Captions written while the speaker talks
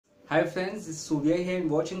Hi friends, this is Surya here and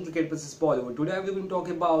watching Cricket vs Bollywood. Today we will talk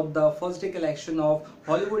about the first day collection of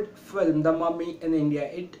Hollywood film The Mummy in India.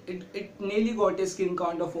 It nearly got a screen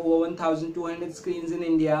count of over 1200 screens in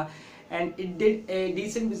India, and it did a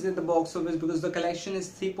decent business at the box office because the collection is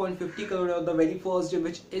 3.50 crore on the very first day,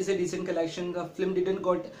 which is a decent collection. The film didn't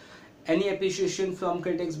got any appreciation from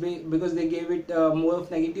critics because they gave it more of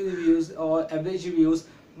negative reviews or average reviews,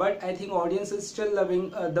 but I think audience is still loving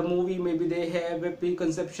the movie. Maybe they have a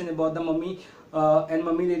preconception about the Mummy and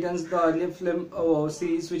Mummy Returns, the earlier film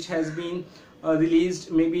series which has been released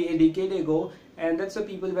maybe a decade ago, and that's why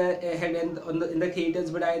people were ahead and in the theaters.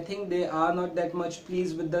 But I think they are not that much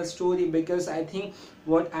pleased with the story, because I think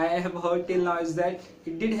what I have heard till now is that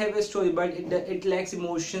it did have a story, but it lacks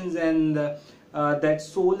emotions and that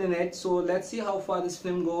soul in it. So let's see how far this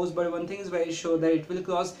film goes, but one thing is very sure, that it will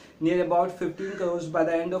cross near about 15 crores by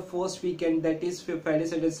the end of first weekend, that is Friday,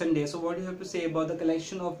 Saturday, Sunday. So what do you have to say about the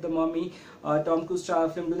collection of The Mummy, Tom Cruise star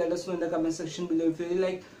film? Do let us know in the comment section below. If you really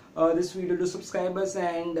like this video, do subscribe us,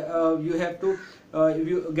 and you have to if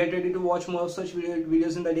you get ready to watch more of such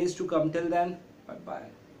videos in the days to come. Till then, bye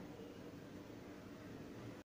bye.